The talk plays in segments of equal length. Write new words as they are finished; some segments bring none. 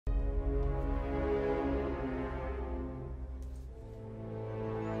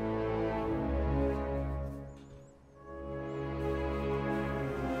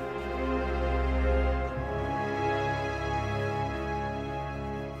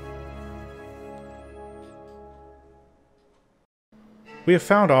We have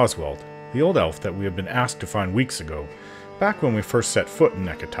found Oswald, the old elf that we have been asked to find weeks ago, back when we first set foot in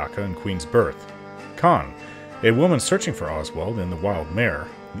Nekataka and Queen's Birth. Khan, a woman searching for Oswald in the Wild Mare,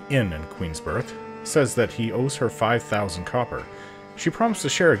 the inn in Queen's Birth, says that he owes her 5,000 copper. She promised to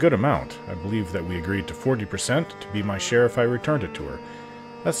share a good amount. I believe that we agreed to 40% to be my share if I returned it to her.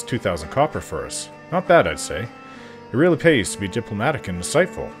 That's 2,000 copper for us. Not bad, I'd say. It really pays to be diplomatic and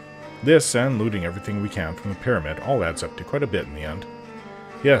insightful. This, and looting everything we can from the pyramid, all adds up to quite a bit in the end.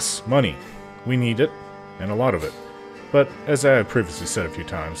 Yes, money. We need it, and a lot of it. But, as I have previously said a few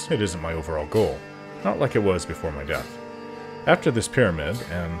times, it isn't my overall goal. Not like it was before my death. After this pyramid,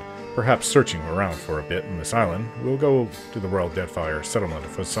 and perhaps searching around for a bit in this island, we'll go to the Royal Deadfire settlement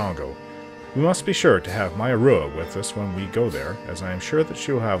of Hasongo. We must be sure to have Maya Rua with us when we go there, as I am sure that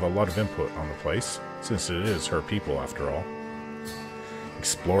she will have a lot of input on the place, since it is her people after all.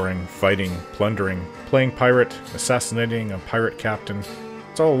 Exploring, fighting, plundering, playing pirate, assassinating a pirate captain,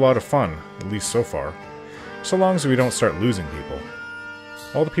 it's all a lot of fun, at least so far. So long as we don't start losing people.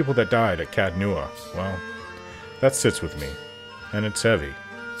 All the people that died at Cadnua, well, that sits with me, and it's heavy.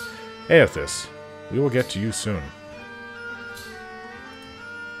 Eothas, we will get to you soon.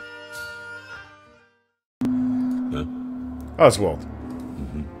 Huh? Oswald.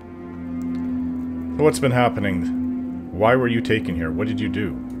 So what's been happening? Why were you taken here? What did you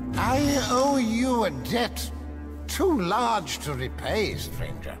do? I owe you a debt too large to repay,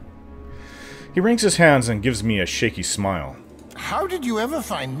 stranger. He wrings his hands and gives me a shaky smile. How did you ever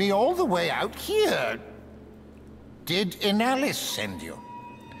find me all the way out here? Did Inalis send you?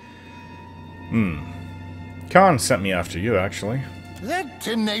 Khan sent me after you, actually. That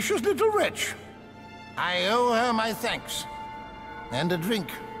tenacious little wretch. I owe her my thanks. And a drink.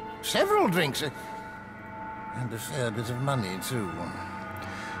 Several drinks. And a fair bit of money, too.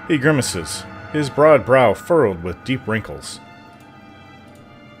 He grimaces, his broad brow furrowed with deep wrinkles.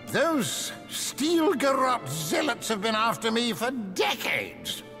 Those steel garrote zealots have been after me for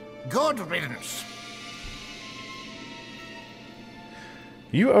decades. Good riddance.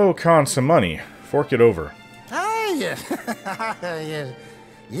 You owe Khan some money. Fork it over. Ah, yes.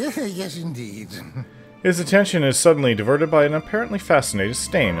 Yes, indeed. His attention is suddenly diverted by an apparently fascinated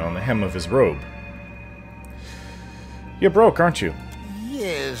stain on the hem of his robe. You're broke, aren't you?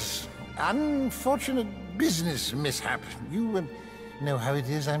 Yes. Unfortunate business mishap. You know how it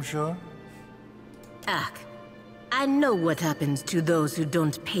is, I'm sure? Ak, I know what happens to those who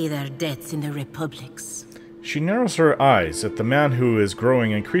don't pay their debts in the republics. She narrows her eyes at the man who is growing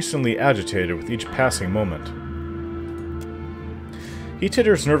increasingly agitated with each passing moment. He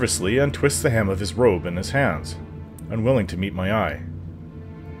titters nervously and twists the hem of his robe in his hands, unwilling to meet my eye.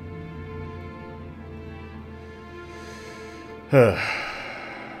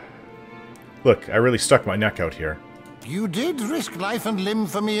 Look, I really stuck my neck out here. You did risk life and limb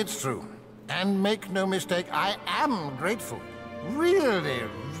for me, it's true. And make no mistake, I am grateful. Really,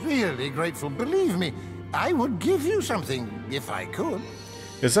 really grateful. Believe me, I would give you something if I could.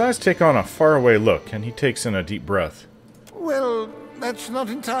 His eyes take on a faraway look, and he takes in a deep breath. Well, that's not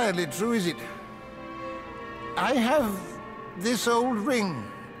entirely true, is it? I have this old ring.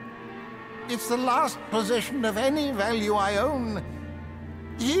 It's the last possession of any value I own.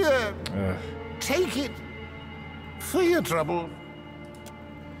 Here, take it. For your trouble.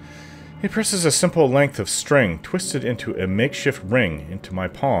 He presses a simple length of string twisted into a makeshift ring into my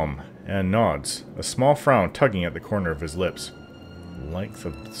palm and nods, a small frown tugging at the corner of his lips. Length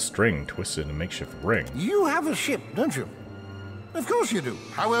of string twisted in a makeshift ring. You have a ship, don't you? Of course you do.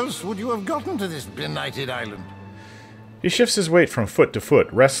 How else would you have gotten to this benighted island? He shifts his weight from foot to foot,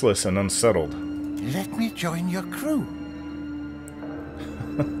 restless and unsettled. Let me join your crew.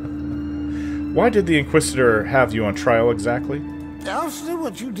 Why did the Inquisitor have you on trial exactly? After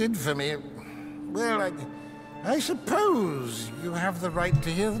what you did for me, well, I suppose you have the right to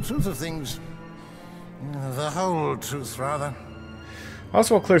hear the truth of things. The whole truth, rather.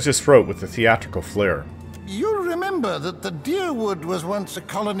 Oswald clears his throat with a theatrical flair. You remember that the Deerwood was once a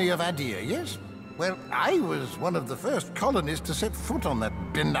colony of Adir, yes? Well, I was one of the first colonists to set foot on that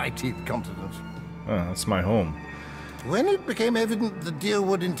benighted continent. That's my home. When it became evident the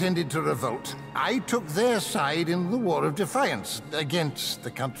Deerwood intended to revolt, I took their side in the War of Defiance against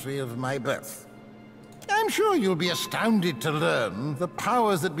the country of my birth. I'm sure you'll be astounded to learn the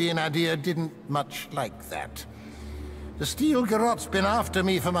powers that be in Adir didn't much like that. The Steel Garrote's been after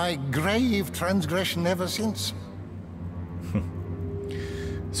me for my grave transgression ever since.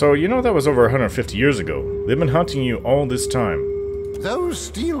 So, you know that was over 150 years ago. They've been hunting you all this time. Those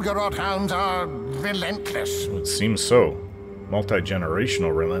Steel Garrote hounds are relentless. It seems so.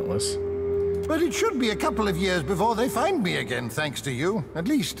 Multi-generational relentless. But it should be a couple of years before they find me again, thanks to you. At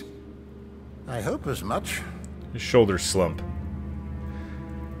least, I hope as much. His shoulders slump.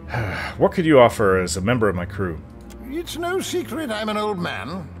 What could you offer as a member of my crew? It's no secret I'm an old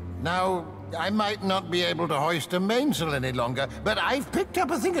man. Now, I might not be able to hoist a mainsail any longer, but I've picked up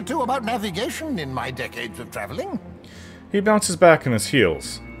a thing or two about navigation in my decades of traveling. He bounces back on his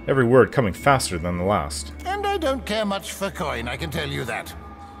heels, every word coming faster than the last. And I don't care much for coin, I can tell you that.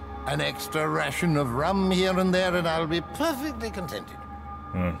 An extra ration of rum here and there, and I'll be perfectly contented.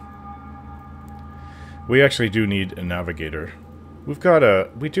 We actually do need a navigator. We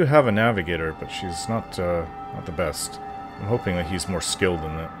do have a navigator, but she's not the best. I'm hoping that he's more skilled in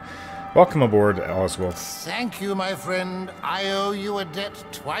it. Welcome aboard, Oswald. Thank you, my friend. I owe you a debt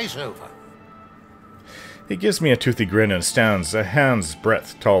twice over. He gives me a toothy grin and stands a hand's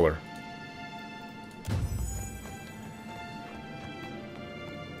breadth taller.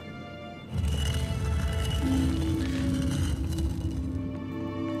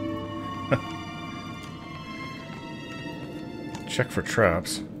 Check for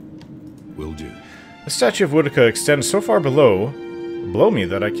traps. Will do. The statue of Boudica extends so far below me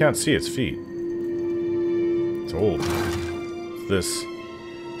that I can't see its feet. It's old. This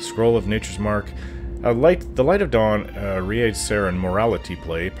Scroll of Nature's Mark. The Light of Dawn, Ried Saren Morality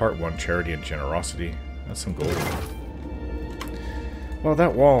Play, Part 1, Charity and Generosity. That's some gold. Well,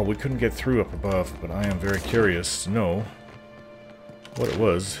 that wall we couldn't get through up above, but I am very curious to know what it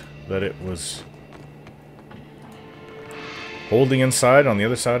was that it was holding inside on the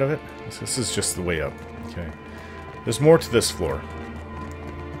other side of it. This is just the way up. Okay. There's more to this floor.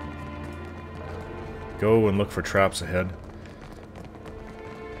 Go and look for traps ahead.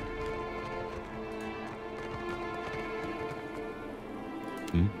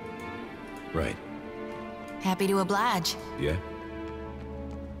 Right. Happy to oblige. Yeah?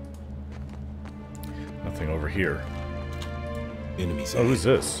 Nothing over here. Enemies. Oh, who's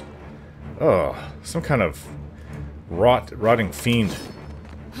this? Oh, some kind of rotting fiend.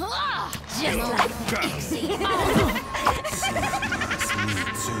 Just like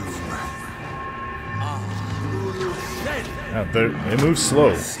They move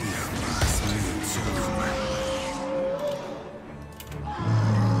slow. That's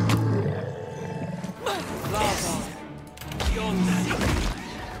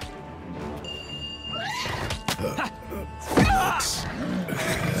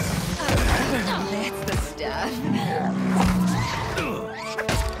the stuff.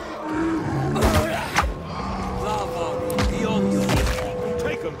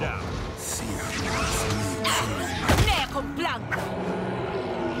 Take him down.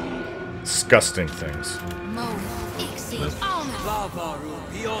 Disgusting things.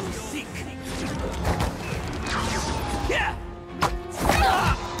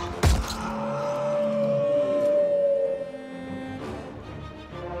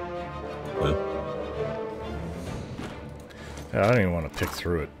 Yeah, I don't even want to pick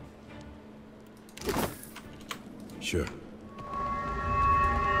through it. Sure.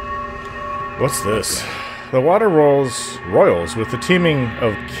 What's this? The water roils with the teeming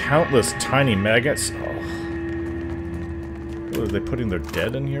of countless tiny maggots. Oh. Are they putting their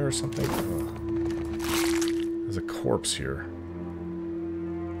dead in here or something? Oh. There's a corpse here.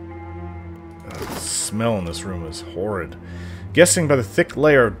 The smell in this room is horrid. Guessing by the thick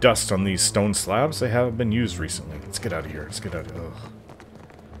layer of dust on these stone slabs, they haven't been used recently. Let's get out of here. Let's get out of here. Ugh.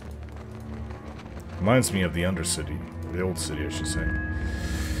 Reminds me of the Undercity. The old city, I should say.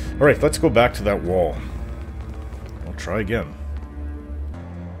 Alright, let's go back to that wall. I'll try again.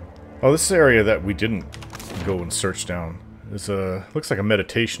 Oh, this area that we didn't go and search down is a... looks like a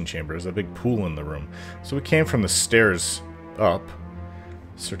meditation chamber. There's a big pool in the room. So we came from the stairs up.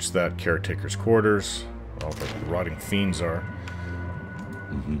 Searched that caretaker's quarters. Where all the rotting fiends are.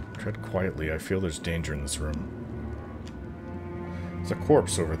 Tread quietly. I feel there's danger in this room. There's a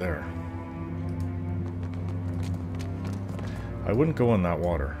corpse over there. I wouldn't go in that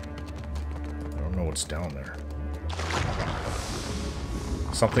water. I don't know what's down there.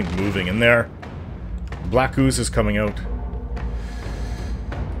 Something moving in there. Black ooze is coming out.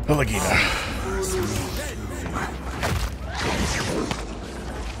 Pelagina.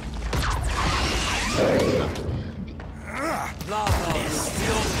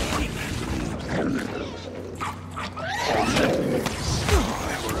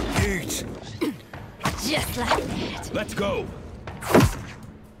 Just like that. Let's go.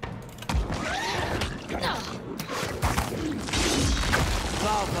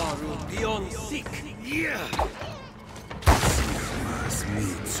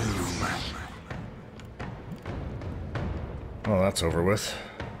 Oh, that's over with.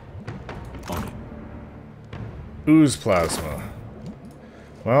 On it. Ooze plasma.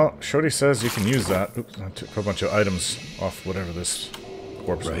 Well, Shorty says you can use that. Oops, I took a bunch of items off whatever this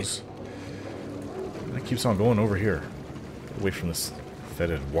corpse was. That keeps on going over here. Away from this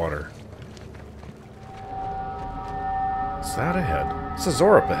fetid water. Is that ahead? It's a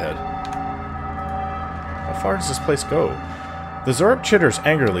Zorup ahead. How far does this place go? The Zorup chitters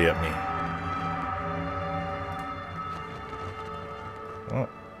angrily at me. Well,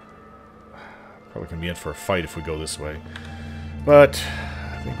 probably can be in for a fight if we go this way. But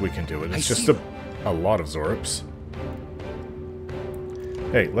I think we can do it. It's just a lot of Zorups.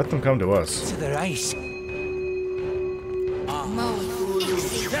 Hey, let them come to us. To the ice.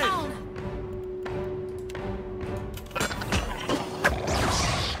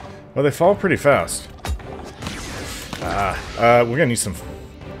 Well, they fall pretty fast. We're gonna need some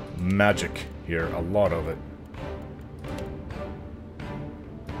magic here. A lot of it.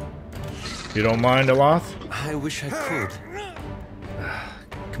 You don't mind, Eothas? I wish I could.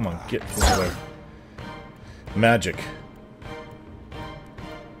 Come on, get over there. Magic.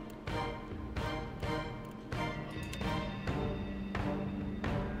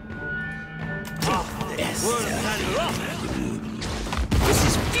 This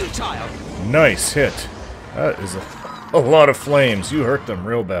is futile. Nice hit. That is a lot of flames. You hurt them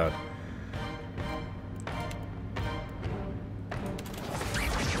real bad.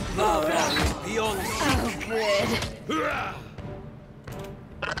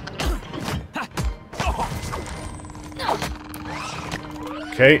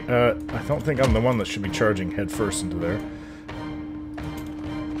 Okay, I don't think I'm the one that should be charging head first into there.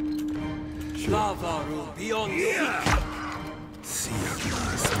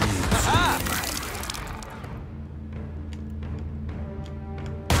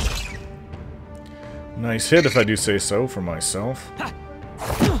 Nice hit, if I do say so, for myself.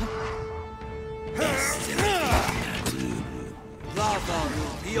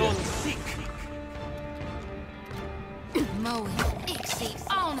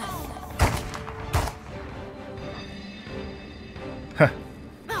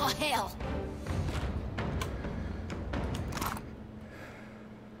 Oh, hell.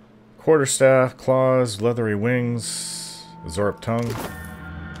 Quarterstaff, claws, leathery wings, Zorup tongue,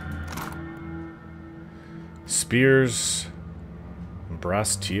 spears,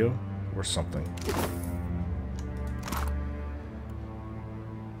 brass teo, or something.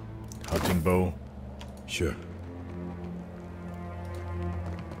 Hunting bow. Sure.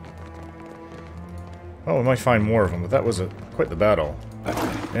 Oh, we might find more of them, but that was quite the battle.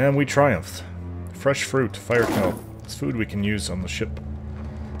 And we triumphed. Fresh fruit, fire kelp. It's food we can use on the ship.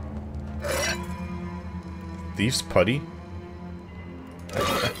 Thief's putty?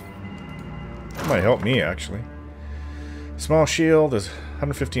 That might help me, actually. Small shield is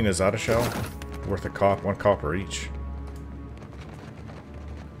 115 Azada shell. Worth one copper each.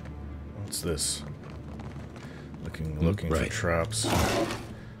 What's this? Looking for traps.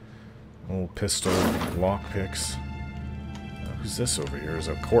 Old pistol, lockpicks. Who's this over here? Is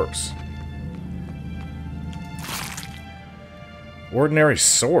a corpse. Ordinary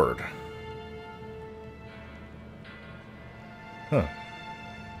sword. Huh.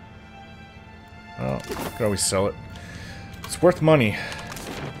 Well, could always sell it. It's worth money.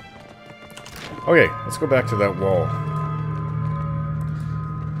 Okay, let's go back to that wall.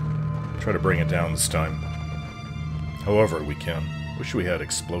 Try to bring it down this time. However we can. Wish we had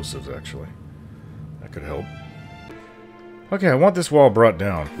explosives, actually. That could help. Okay, I want this wall brought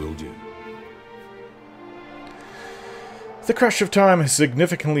down. Will do. The crush of time has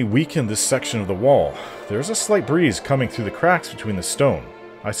significantly weakened this section of the wall. There is a slight breeze coming through the cracks between the stone.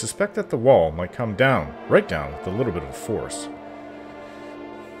 I suspect that the wall might come down, right down, with a little bit of force.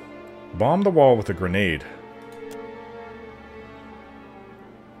 Bomb the wall with a grenade.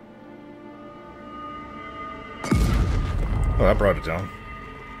 Oh, that brought it down.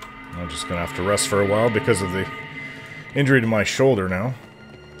 I'm just gonna have to rest for a while because of the injury to my shoulder now.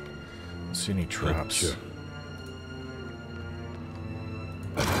 Don't see any traps. Sure.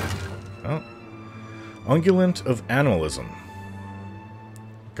 Oh. Unguent of Animalism.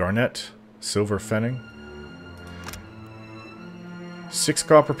 Garnet. Silver Fenning. 6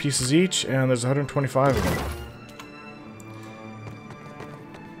 copper pieces each, and there's 125 of them.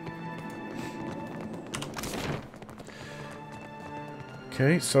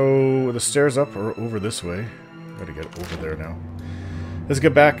 Okay, so the stairs up or over this way. Gotta get over there now. Let's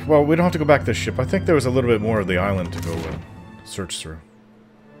get back. Well, we don't have to go back to the ship. I think there was a little bit more of the island to go and search through.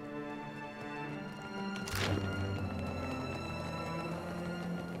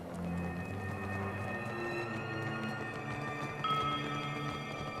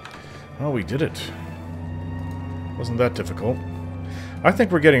 Oh, we did it. Wasn't that difficult. I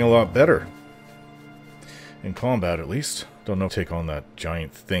think we're getting a lot better. In combat, at least. Don't know, take on that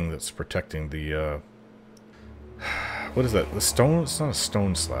giant thing that's protecting the, what is that? The stone? It's not a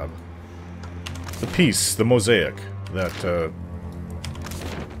stone slab. The piece, the mosaic, that,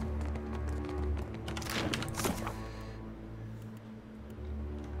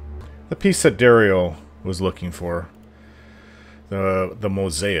 the piece that Dario was looking for. The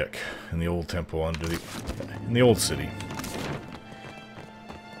mosaic in the old temple in the old city.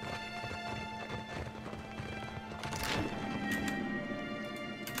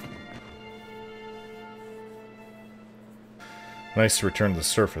 Nice to return to the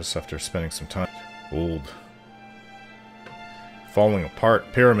surface after spending some time. Old. Falling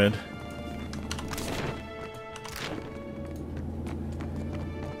apart pyramid.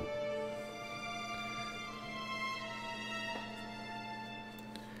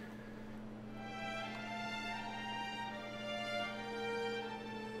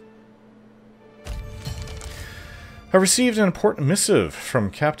 I received an important missive from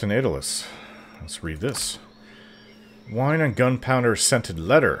Captain Eothas. Let's read this. Wine and gunpowder scented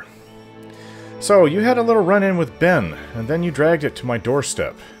letter. So, you had a little run-in with Ben, and then you dragged it to my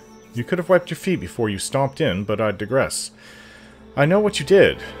doorstep. You could have wiped your feet before you stomped in, but I digress. I know what you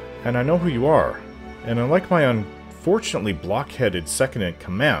did, and I know who you are, and unlike my unfortunately blockheaded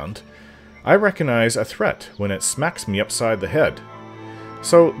second-in-command, I recognize a threat when it smacks me upside the head.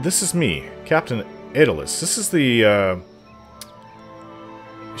 So, this is me, Captain Eothas. This is the,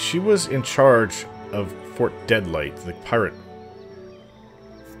 she was in charge of Fort Deadlight, the pirate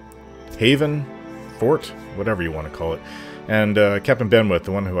haven, fort, whatever you want to call it. And Captain Benwith,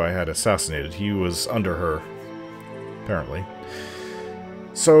 the one who I had assassinated, he was under her, apparently.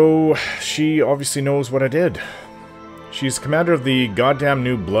 So, she obviously knows what I did. She's commander of the goddamn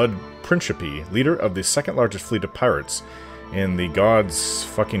new Blood Principe, leader of the second largest fleet of pirates in the gods'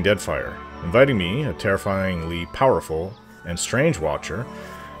 fucking Deadfire, inviting me, a terrifyingly powerful and strange watcher,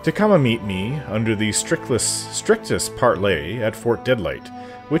 to come and meet me under the strictest parley at Fort Deadlight,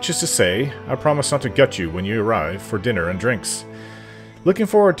 which is to say, I promise not to gut you when you arrive for dinner and drinks. Looking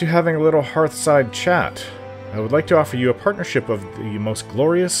forward to having a little hearthside chat. I would like to offer you a partnership of the most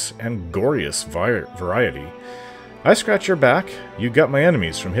glorious and goriest variety. I scratch your back, you gut my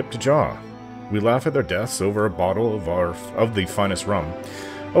enemies from hip to jaw. We laugh at their deaths over a bottle of the finest rum.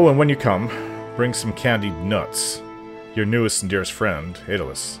 Oh, and when you come, bring some candied nuts. Your newest and dearest friend,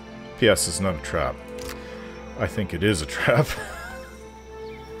 Eothas. P.S. is not a trap. I think it is a trap.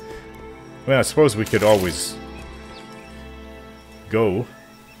 I mean, I suppose we could always go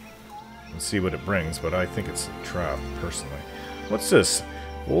and see what it brings, but I think it's a trap, personally. What's this?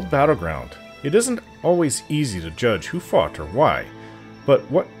 Old battleground. It isn't always easy to judge who fought or why, but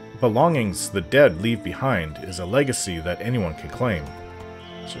what belongings the dead leave behind is a legacy that anyone can claim.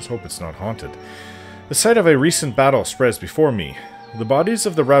 Let's just hope it's not haunted. The site of a recent battle spreads before me. The bodies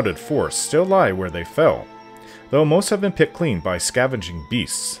of the routed force still lie where they fell, though most have been picked clean by scavenging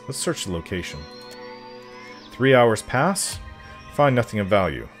beasts. Let's search the location. 3 hours pass. Find nothing of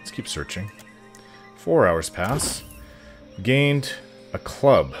value. Let's keep searching. 4 hours pass. Gained a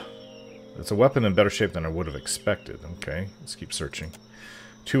club. It's a weapon in better shape than I would have expected. Okay, let's keep searching.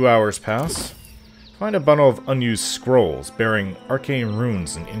 2 hours pass. Find a bundle of unused scrolls bearing arcane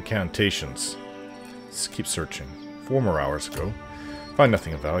runes and incantations. Let's keep searching. 4 more hours ago. Find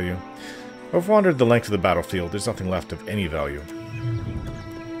nothing of value. I've wandered the length of the battlefield. There's nothing left of any value.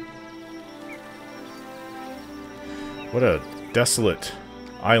 What a desolate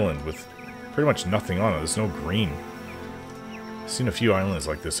island with pretty much nothing on it. There's no green. I've seen a few islands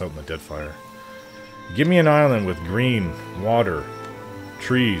like this out in the Deadfire. Give me an island with green, water,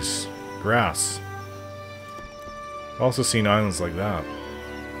 trees, grass. I've also seen islands like that.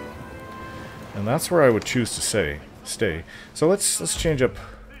 And that's where I would choose to stay. So let's change up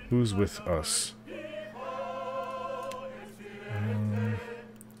who's with us.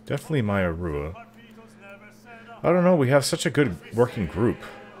 Definitely Maya Rua. I don't know, we have such a good working group.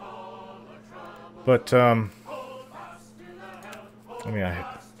 But, I mean,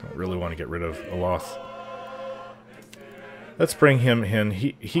 I don't really want to get rid of Eothas. Let's bring him in.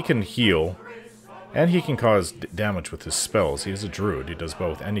 He can heal. And he can cause damage with his spells. He is a druid, he does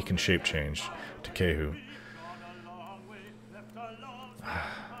both. And he can shape change to Kehu.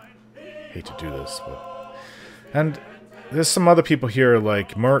 Hate to do this, but... And there's some other people here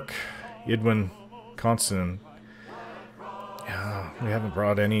like Merc, Idwin, Constant. Yeah, we haven't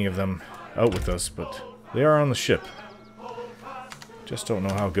brought any of them out with us, but they are on the ship. Just don't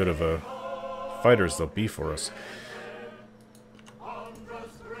know how good of a fighters they'll be for us.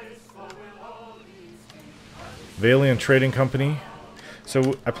 Valiant Trading Company.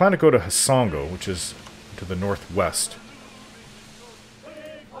 So I plan to go to Hasongo, which is to the northwest.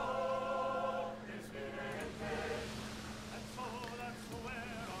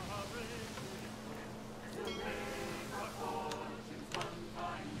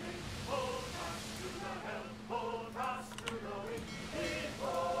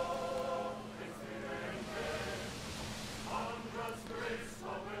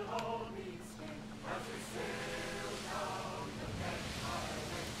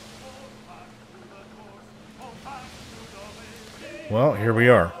 Well, here we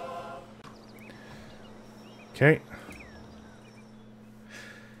are. Okay.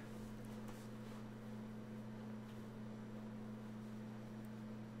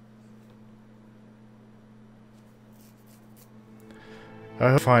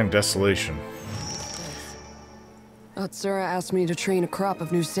 I find desolation. Otsura asked me to train a crop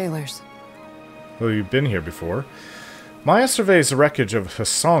of new sailors. Well, you've been here before. Maya surveys the wreckage of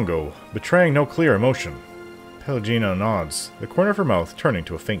Hasongo, betraying no clear emotion. Pelagina nods, the corner of her mouth turning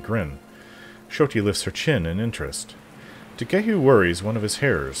to a faint grin. Shoti lifts her chin in interest. Takehu worries one of his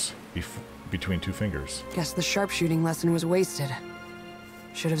hairs between two fingers. Guess the sharpshooting lesson was wasted.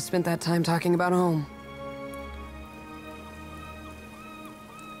 Should have spent that time talking about home.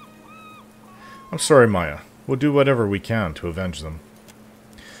 I'm sorry, Maya. We'll do whatever we can to avenge them.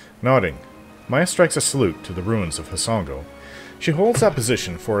 Nodding, Maya strikes a salute to the ruins of Hasongo. She holds that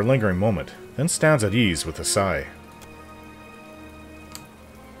position for a lingering moment, then stands at ease with a sigh.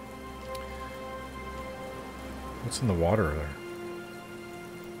 What's in the water there?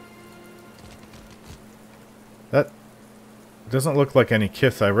 That doesn't look like any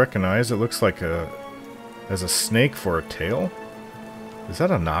kith I recognize. It looks like has a snake for a tail. Is that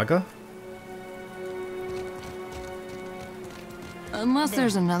a Naga? Unless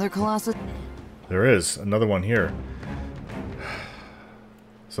there's another Colossus. There is another one here.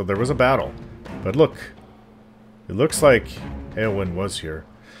 So there was a battle. But look, it looks like Eowyn was here.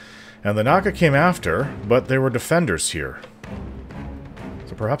 And the Naga came after, but there were defenders here.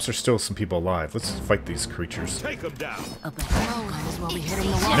 So perhaps there's still some people alive. Let's fight these creatures. Take them down. Oh, might as well be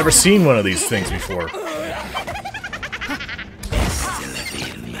hitting the wall. Never seen one of these things before.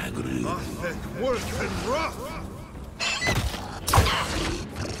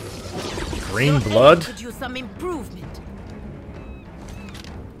 Green blood? Could use some improvement.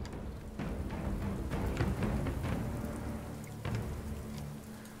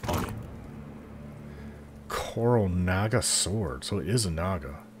 Coral Naga sword. So it is a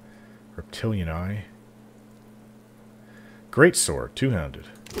Naga. Reptilian eye. Great sword, two-handed.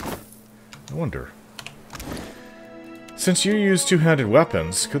 I wonder. Since you use two-handed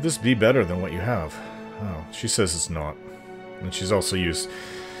weapons, could this be better than what you have? Oh, she says it's not. And she's also used...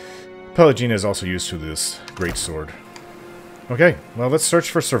 Pelagina is also used to this great sword. Okay, well, let's search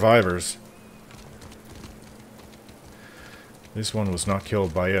for survivors. This one was not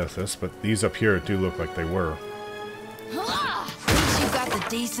killed by Eothas, but these up here do look like they were. You got the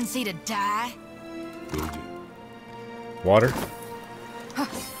decency to die? Water? Oh,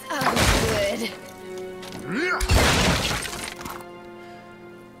 good.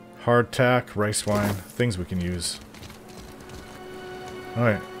 Hardtack, rice wine, things we can use.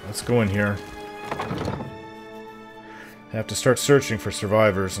 Alright, let's go in here. Have to start searching for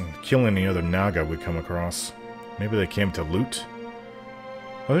survivors and kill any other Naga we come across. Maybe they came to loot?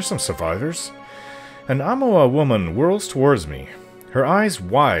 Oh, there's some survivors. An Amoa woman whirls towards me, her eyes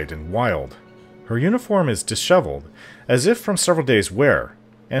wide and wild. Her uniform is disheveled, as if from several days' wear,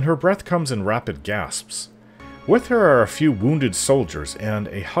 and her breath comes in rapid gasps. With her are a few wounded soldiers and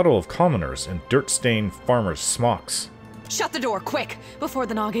a huddle of commoners in dirt-stained farmers' smocks. Shut the door, quick, before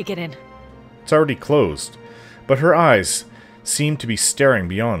the Naga get in. It's already closed, but her eyes seem to be staring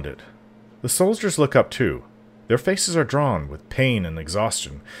beyond it. The soldiers look up too. Their faces are drawn with pain and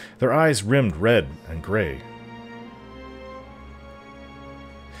exhaustion, their eyes rimmed red and gray.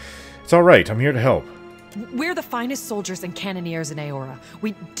 It's alright, I'm here to help. We're the finest soldiers and cannoneers in Eora.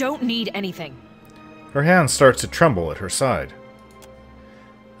 We don't need anything. Her hand starts to tremble at her side.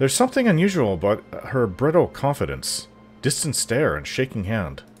 There's something unusual about her brittle confidence, distant stare and shaking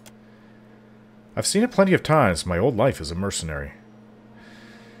hand. I've seen it plenty of times in my old life as a mercenary.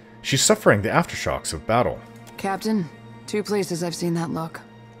 She's suffering the aftershocks of battle. Captain, 2 places I've seen that look.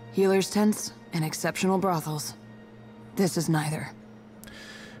 Healers' tents and exceptional brothels. This is neither.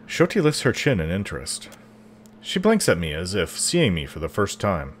 Shoti lifts her chin in interest. She blinks at me as if seeing me for the first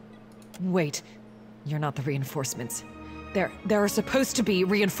time. Wait, you're not the reinforcements. There are supposed to be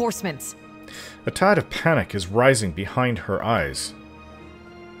reinforcements. A tide of panic is rising behind her eyes.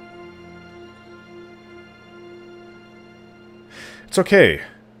 It's okay.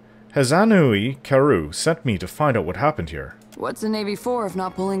 Hazanui Karu sent me to find out what happened here. What's a Navy for if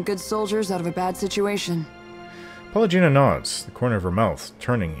not pulling good soldiers out of a bad situation? Pelagina nods, the corner of her mouth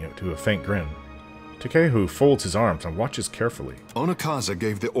turning to a faint grin. Takehu folds his arms and watches carefully. Onakaza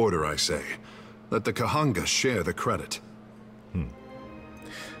gave the order, I say. Let the Kahanga share the credit.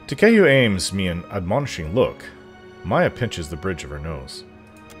 Takehu aims me an admonishing look. Maya pinches the bridge of her nose.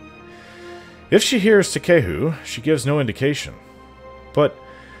 If she hears Takehu, she gives no indication. But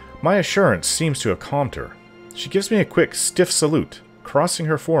my assurance seems to have calmed her. She gives me a quick, stiff salute, crossing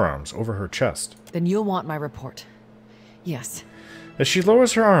her forearms over her chest. Then you'll want my report. Yes. As she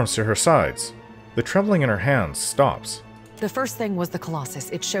lowers her arms to her sides, the trembling in her hands stops. The first thing was the Colossus.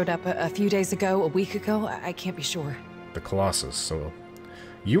 It showed up a few days ago, a week ago. I can't be sure. The Colossus, so...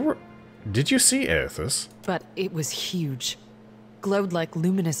 Did you see Eothas? But it was huge. Glowed like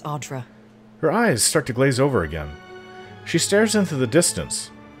luminous Audra. Her eyes start to glaze over again. She stares into the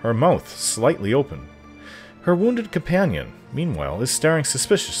distance, her mouth slightly open. Her wounded companion, meanwhile, is staring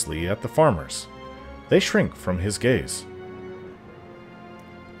suspiciously at the farmers. They shrink from his gaze.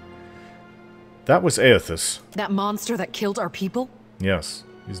 That was Eothas. That monster that killed our people? Yes,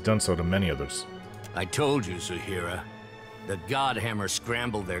 he's done so to many others. I told you, Zuhira. The Godhammer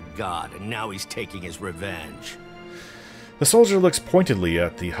scrambled their god, and now he's taking his revenge. The soldier looks pointedly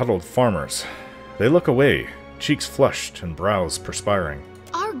at the huddled farmers. They look away, cheeks flushed and brows perspiring.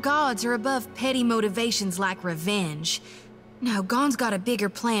 Our gods are above petty motivations like revenge. No, Gon's got a bigger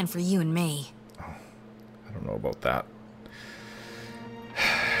plan for you and me. I don't know about that.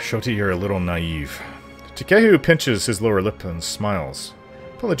 Shoti, you're a little naive. Takehu pinches his lower lip and smiles.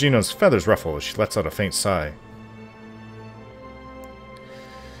 Pelagina's feathers ruffle as she lets out a faint sigh.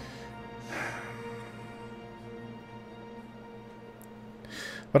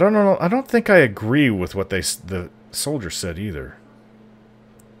 But I don't know. I don't think I agree with what the soldier said either.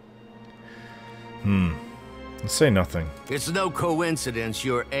 Let's say nothing. It's no coincidence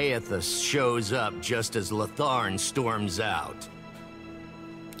your Eothas shows up just as Latharn storms out.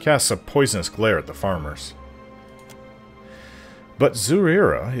 Casts a poisonous glare at the farmers. But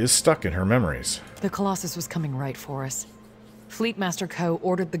Zuhira is stuck in her memories. The Colossus was coming right for us. Fleetmaster Ko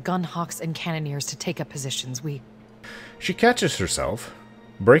ordered the gunhawks and cannoneers to take up positions. She catches herself,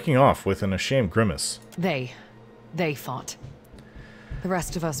 breaking off with an ashamed grimace. They fought. The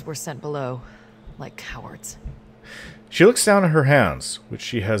rest of us were sent below, like cowards. She looks down at her hands, which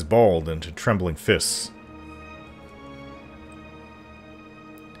she has balled into trembling fists.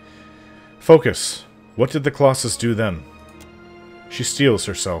 Focus. What did the Colossus do then? She steels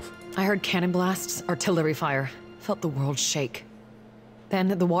herself. I heard cannon blasts, artillery fire. Felt the world shake.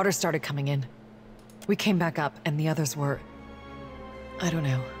 Then the water started coming in. We came back up, and the others were... I don't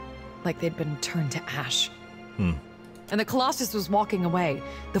know. Like they'd been turned to ash. And the Colossus was walking away.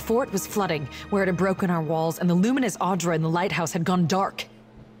 The fort was flooding, where it had broken our walls, and the luminous Audra in the lighthouse had gone dark.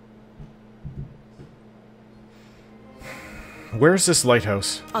 Where's this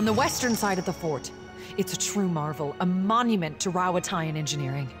lighthouse? On the western side of the fort. It's a true marvel, a monument to Rauatai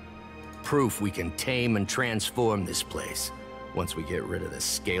engineering. Proof we can tame and transform this place, once we get rid of the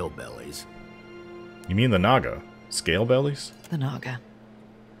scale bellies. You mean the Naga? Scale bellies? The Naga.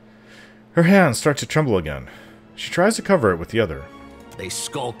 Her hands start to tremble again. She tries to cover it with the other. They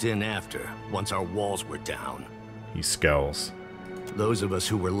skulked in after, once our walls were down. He scowls. Those of us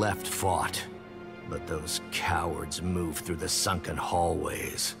who were left fought, but those cowards moved through the sunken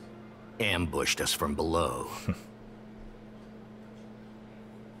hallways, ambushed us from below.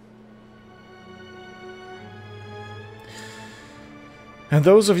 And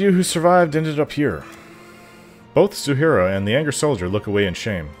those of you who survived ended up here. Both Zuhira and the Anger Soldier look away in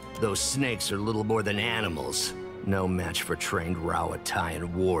shame. Those snakes are little more than animals. No match for trained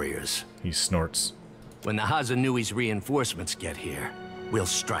Rauataian warriors. He snorts. When the Hazanui's reinforcements get here, we'll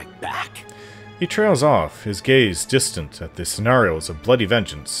strike back. He trails off, his gaze distant at the scenarios of bloody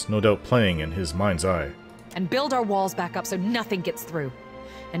vengeance, no doubt playing in his mind's eye. And build our walls back up so nothing gets through.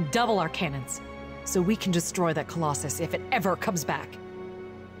 And double our cannons, so we can destroy that Colossus if it ever comes back.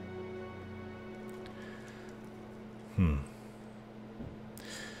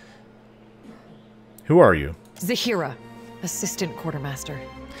 Who are you? Zuhira, assistant quartermaster.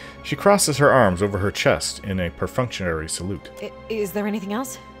 She crosses her arms over her chest in a perfunctory salute. Is there anything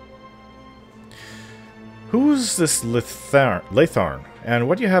else? Who's this Latharn, and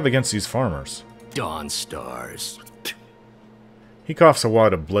what do you have against these farmers? Dawn Stars. He coughs a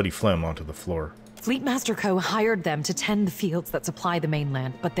wad of bloody phlegm onto the floor. Fleetmaster Ko hired them to tend the fields that supply the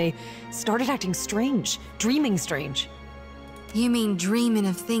mainland, but they started acting strange, dreaming strange. You mean dreaming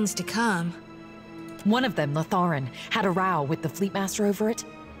of things to come? One of them, Latharan, had a row with the Fleetmaster over it.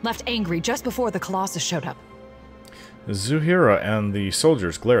 Left angry just before the Colossus showed up. Zuhira and the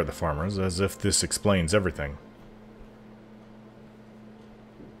soldiers glare at the farmers as if this explains everything.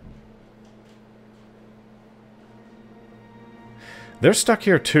 They're stuck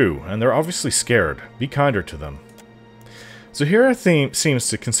here too, and they're obviously scared. Be kinder to them. Zuhira seems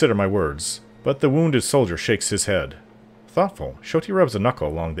to consider my words, but the wounded soldier shakes his head. Thoughtful, Shoti rubs a knuckle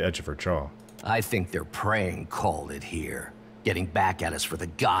along the edge of her jaw. I think their praying called it here. Getting back at us for the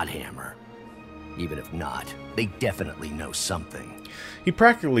Godhammer. Even if not, they definitely know something. He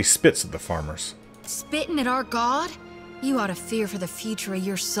practically spits at the farmers. Spitting at our god? You ought to fear for the future of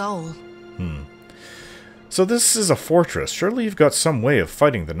your soul. So this is a fortress. Surely you've got some way of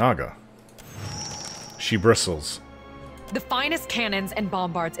fighting the Naga. She bristles. The finest cannons and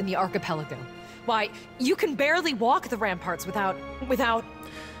bombards in the archipelago. Why, you can barely walk the ramparts without...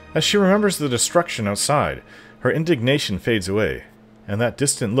 As she remembers the destruction outside, her indignation fades away, and that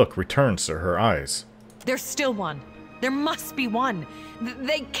distant look returns to her eyes. There's still one. There must be one.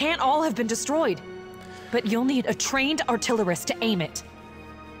 They can't all have been destroyed. But you'll need a trained artillerist to aim it.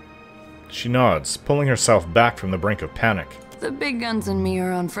 She nods, pulling herself back from the brink of panic. The big guns and me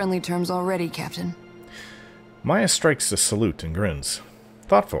are on friendly terms already, Captain. Maya strikes a salute and grins.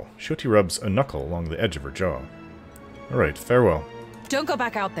 Thoughtful, Shoti rubs a knuckle along the edge of her jaw. Alright, farewell. Don't go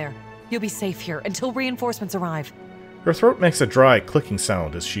back out there. You'll be safe here until reinforcements arrive. Her throat makes a dry, clicking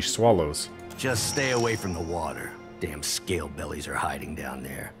sound as she swallows. Just stay away from the water. Damn scale bellies are hiding down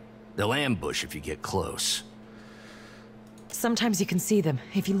there. They'll ambush if you get close. Sometimes you can see them,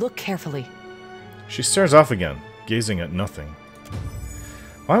 if you look carefully. She stares off again, gazing at nothing.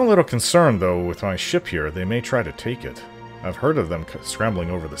 I'm a little concerned, though, with my ship here. They may try to take it. I've heard of them scrambling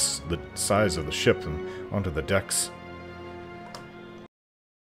over the sides of the ship and onto the decks.